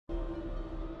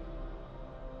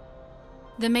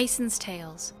The Mason's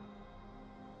Tales.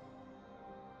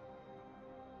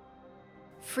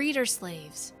 Freed or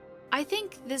slaves? I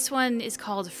think this one is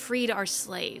called Freed Our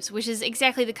Slaves, which is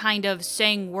exactly the kind of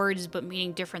saying words but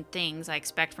meaning different things I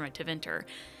expect from a Tevinter.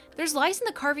 There's lies in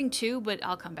the carving too, but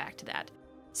I'll come back to that.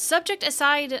 Subject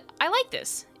aside, I like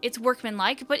this. It's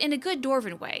workmanlike, but in a good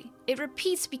dwarven way. It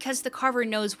repeats because the carver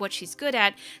knows what she's good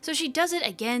at, so she does it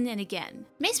again and again.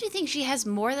 Makes me think she has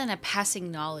more than a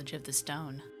passing knowledge of the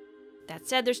stone. That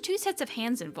said, there's two sets of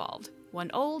hands involved.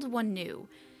 One old, one new.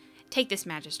 Take this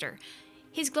Magister.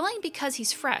 He's glowing because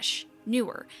he's fresh,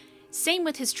 newer. Same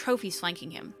with his trophies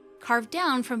flanking him. Carved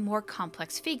down from more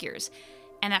complex figures.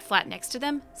 And that flat next to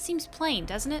them seems plain,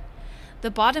 doesn't it?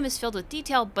 The bottom is filled with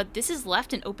detail, but this is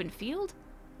left an open field?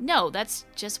 No, that's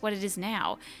just what it is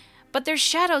now. But there's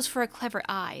shadows for a clever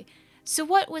eye. So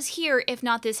what was here if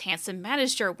not this handsome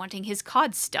Magister wanting his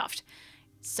cod stuffed?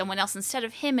 Someone else instead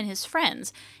of him and his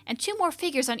friends, and two more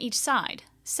figures on each side,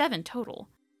 7 total.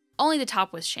 Only the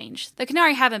top was changed. The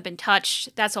Canary haven't been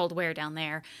touched, that's old wear down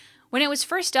there. When it was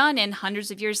first done, and hundreds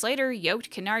of years later,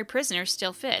 yoked Canary prisoners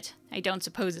still fit. I don't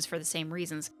suppose it's for the same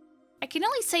reasons. I can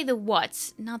only say the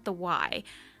what's, not the why.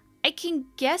 I can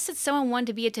guess that someone wanted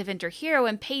to be a Tevinter hero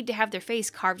and paid to have their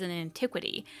face carved in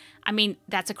antiquity. I mean,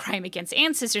 that's a crime against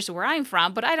ancestors where I'm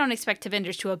from, but I don't expect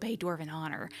Tevinters to obey dwarven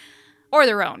honor. Or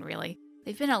their own, really.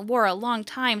 They've been at war a long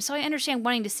time, so I understand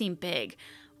wanting to seem big.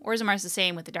 Orzamar's the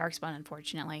same with the Darkspawn,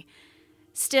 unfortunately.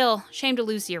 Still, shame to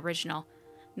lose the original.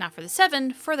 Not for the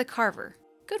 7, for the carver.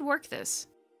 Good work, this.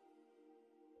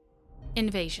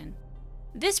 Invasion.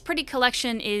 This pretty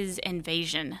collection is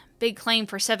Invasion. Big claim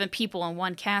for 7 people in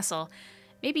one castle.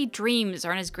 Maybe dreams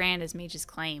aren't as grand as Mage's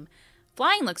claim.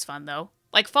 Flying looks fun, though.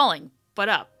 Like falling, but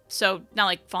up. So, not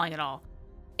like falling at all.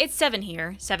 It's 7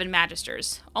 here, 7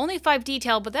 Magisters. Only 5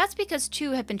 detail, but that's because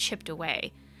 2 have been chipped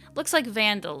away. Looks like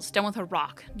vandals, done with a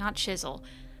rock, not chisel.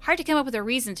 Hard to come up with a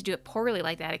reason to do it poorly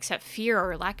like that except fear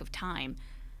or lack of time.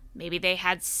 Maybe they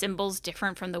had symbols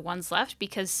different from the ones left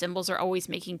because symbols are always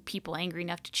making people angry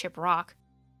enough to chip rock.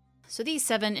 So these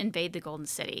 7 invade the Golden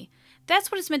City.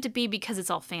 That's what it's meant to be because it's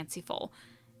all fanciful.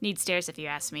 Need stairs if you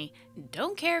ask me.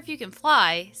 Don't care if you can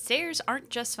fly, stairs aren't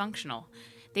just functional.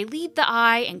 They lead the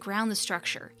eye and ground the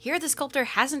structure. Here the sculptor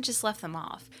hasn't just left them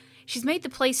off. She's made the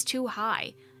place too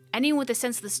high. Anyone with a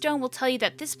sense of the stone will tell you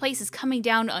that this place is coming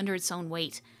down under its own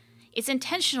weight. It's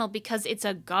intentional because it's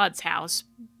a god's house,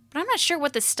 but I'm not sure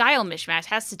what the style mishmash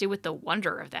has to do with the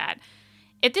wonder of that.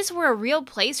 If this were a real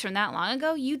place from that long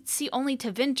ago, you'd see only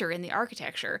Tevinter in the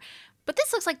architecture, but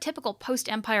this looks like typical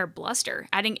post-Empire bluster,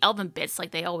 adding elven bits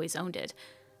like they always owned it.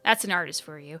 That's an artist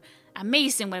for you. A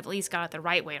mason would have at least got it the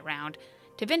right way around.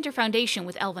 Tevinter foundation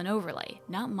with elven overlay,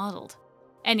 not muddled.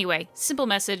 Anyway, simple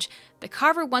message, the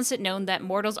carver wants it known that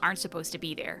mortals aren't supposed to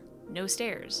be there. No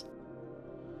stairs.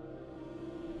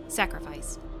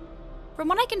 Sacrifice. From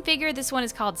what I can figure, this one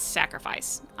is called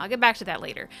Sacrifice. I'll get back to that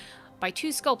later. By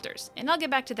 2 sculptors, and I'll get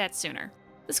back to that sooner.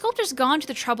 The sculptor's gone to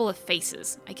the trouble of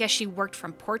faces. I guess she worked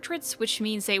from portraits, which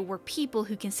means they were people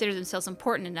who consider themselves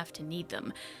important enough to need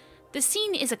them. The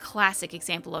scene is a classic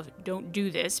example of don't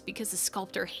do this because the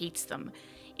sculptor hates them.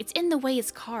 It's in the way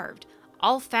it's carved.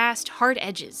 All fast, hard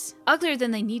edges. Uglier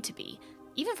than they need to be.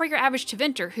 Even for your average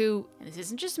Tevinter who, and this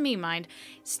isn't just me mind,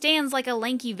 stands like a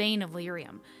lanky vein of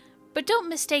lyrium. But don't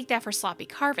mistake that for sloppy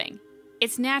carving.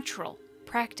 It's natural,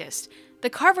 practiced. The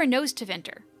carver knows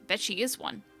Tevinter. Bet she is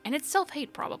one. And it's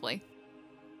self-hate probably.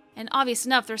 And obvious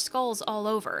enough, there's skulls all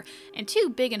over, and 2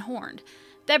 big and horned.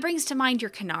 That brings to mind your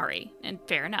Canary, and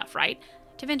fair enough, right?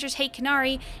 Tevinters hate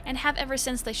Canary, and have ever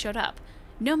since they showed up.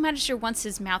 No Magister wants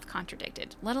his mouth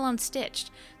contradicted, let alone stitched,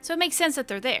 so it makes sense that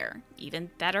they're there, even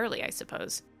that early, I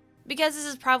suppose. Because this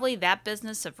is probably that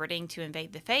business of readying to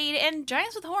invade the Fade, and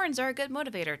giants with horns are a good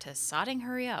motivator to sodding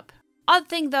hurry up. Odd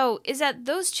thing, though, is that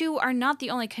those 2 are not the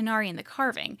only Canary in the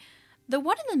carving. The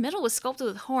one in the middle was sculpted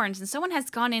with horns, and someone has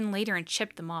gone in later and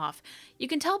chipped them off. You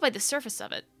can tell by the surface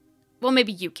of it. Well,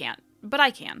 maybe you can't, but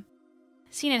I can.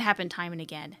 Seen it happen time and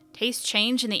again. Tastes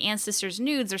change and the ancestors'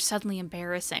 nudes are suddenly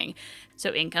embarrassing,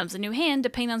 so in comes a new hand to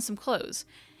paint on some clothes.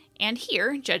 And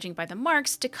here, judging by the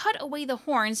marks, to cut away the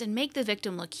horns and make the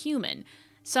victim look human.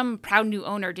 Some proud new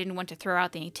owner didn't want to throw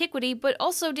out the antiquity, but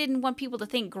also didn't want people to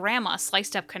think Grandma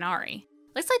sliced up Canary.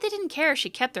 Looks like they didn't care if she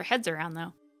kept their heads around,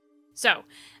 though. So,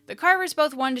 the carvers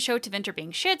both wanted to show Tevinter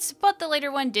being shits, but the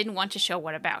later one didn't want to show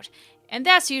what about. And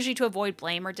that's usually to avoid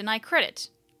blame or deny credit.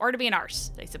 Or to be an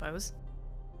arse, I suppose.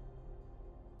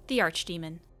 The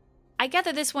Archdemon. I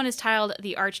gather this one is titled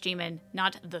The Archdemon,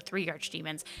 not The 3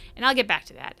 Archdemons, and I'll get back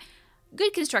to that.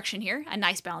 Good construction here, a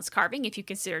nice balanced carving if you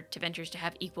consider Tevinters to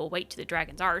have equal weight to the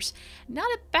dragon's arse.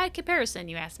 Not a bad comparison,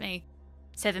 you ask me.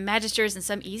 7 magisters and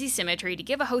some easy symmetry to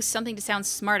give a host something to sound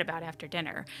smart about after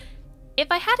dinner. If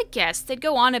I had a guess, they'd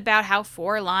go on about how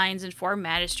 4 lines and 4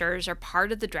 magisters are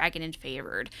part of the dragon and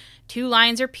favored. 2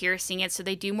 lines are piercing it so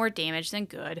they do more damage than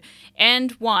good,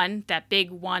 and 1, that big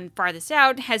one farthest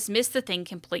out, has missed the thing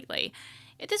completely.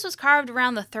 If this was carved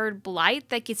around the 3rd blight,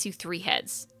 that gets you 3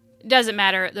 heads. Doesn't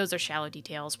matter, those are shallow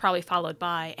details, probably followed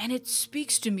by, and it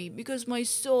speaks to me because my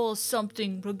soul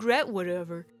something regret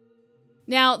whatever.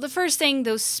 Now, the first thing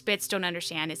those spits don't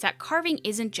understand is that carving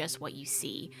isn't just what you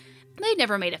see. They've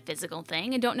never made a physical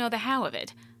thing and don't know the how of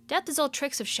it. Depth is all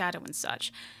tricks of shadow and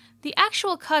such. The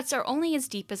actual cuts are only as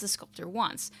deep as the sculptor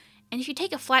wants, and if you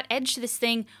take a flat edge to this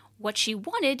thing, what she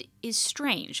wanted is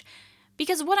strange.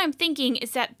 Because what I'm thinking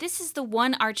is that this is the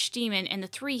one archdemon and the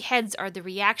 3 heads are the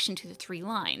reaction to the 3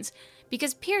 lines.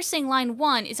 Because piercing line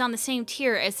 1 is on the same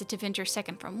tier as the Tevinter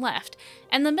second from left,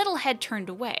 and the middle head turned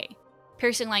away.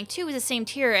 Piercing line 2 is the same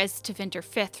tier as the Tevinter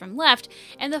 5th from left,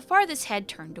 and the farthest head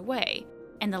turned away.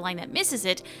 And the line that misses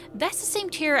it, that's the same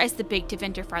tier as the big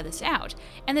Tevinter farthest out,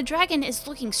 and the dragon is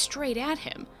looking straight at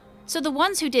him. So the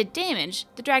ones who did damage,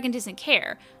 the dragon doesn't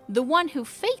care. The one who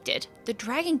faked it, the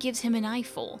dragon gives him an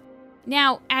eyeful.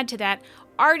 Now, add to that,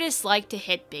 artists like to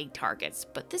hit big targets,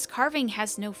 but this carving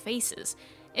has no faces.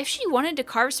 If she wanted to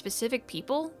carve specific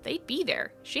people, they'd be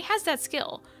there. She has that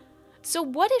skill. So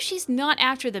what if she's not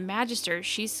after the Magister,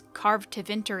 she's carved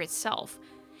Tevinter itself?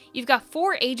 You've got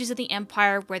 4 ages of the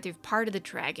Empire where they've parted the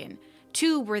dragon,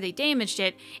 2 where they damaged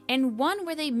it, and 1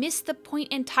 where they missed the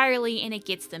point entirely and it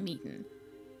gets them eaten.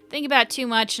 Think about it too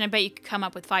much and I bet you could come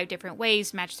up with 5 different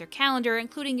ways to match their calendar,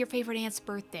 including your favorite aunt's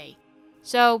birthday.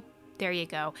 So, there you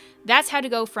go. That's how to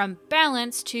go from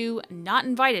balanced to not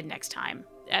invited next time.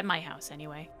 At my house,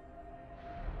 anyway.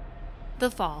 The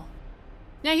Fall.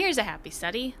 Now here's a happy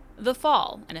study. The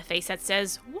Fall, and a face that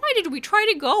says, "Why did we try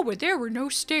to go where there were no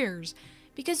stairs?"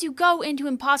 Because you go into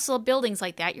impossible buildings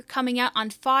like that, you're coming out on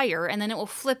fire and then it will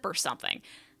flip or something.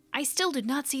 I still do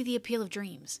not see the appeal of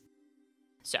dreams.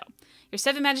 So, your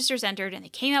 7 magisters entered and they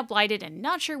came out blighted and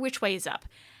not sure which way is up.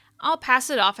 I'll pass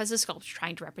it off as a sculpture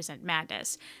trying to represent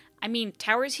madness. I mean,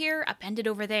 towers here, appended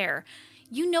over there.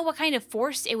 You know what kind of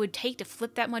force it would take to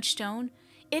flip that much stone?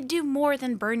 It'd do more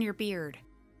than burn your beard.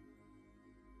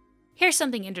 Here's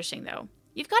something interesting though.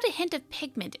 You've got a hint of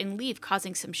pigment and leaf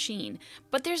causing some sheen,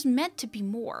 but there's meant to be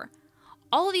more.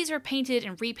 All of these are painted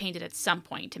and repainted at some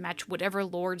point to match whatever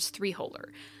lord's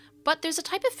 3-holer. But there's a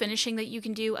type of finishing that you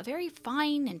can do a very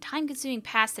fine and time-consuming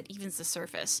pass that evens the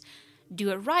surface.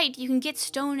 Do it right, you can get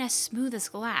stone as smooth as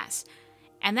glass.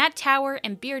 And that tower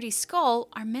and Beardy's skull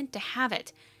are meant to have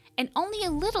it, and only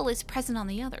a little is present on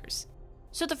the others.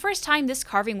 So the first time this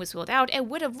carving was wheeled out, it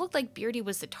would have looked like Beardy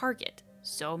was the target.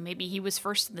 So maybe he was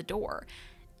first in the door.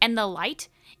 And the light,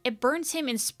 it burns him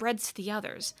and spreads to the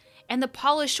others. And the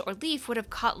polish or leaf would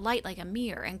have caught light like a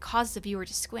mirror and caused the viewer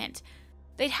to squint.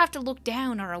 They'd have to look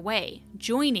down or away,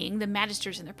 joining the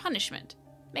magisters in their punishment.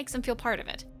 Makes them feel part of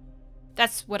it.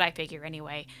 That's what I figure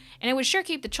anyway, and it would sure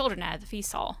keep the children out of the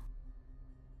feast hall.